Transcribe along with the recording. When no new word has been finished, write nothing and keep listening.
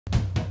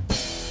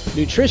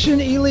Nutrition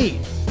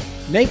Elite,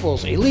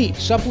 Naples Elite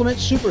Supplement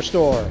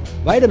Superstore,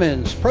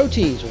 vitamins,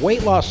 proteins,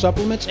 weight loss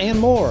supplements, and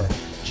more.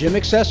 Gym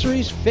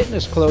accessories,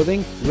 fitness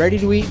clothing,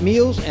 ready-to-eat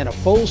meals, and a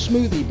full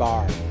smoothie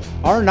bar.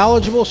 Our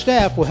knowledgeable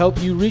staff will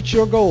help you reach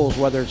your goals,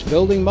 whether it's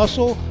building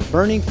muscle,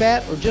 burning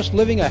fat, or just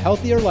living a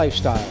healthier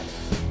lifestyle.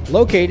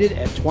 Located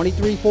at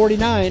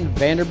 2349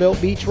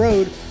 Vanderbilt Beach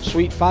Road,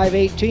 Suite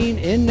 518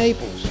 in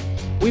Naples.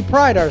 We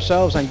pride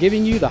ourselves on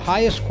giving you the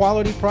highest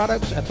quality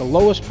products at the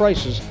lowest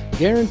prices,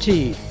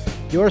 guaranteed.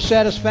 Your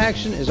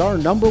satisfaction is our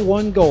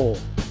 #1 goal.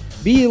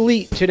 Be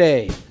elite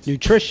today.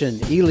 Nutrition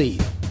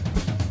Elite.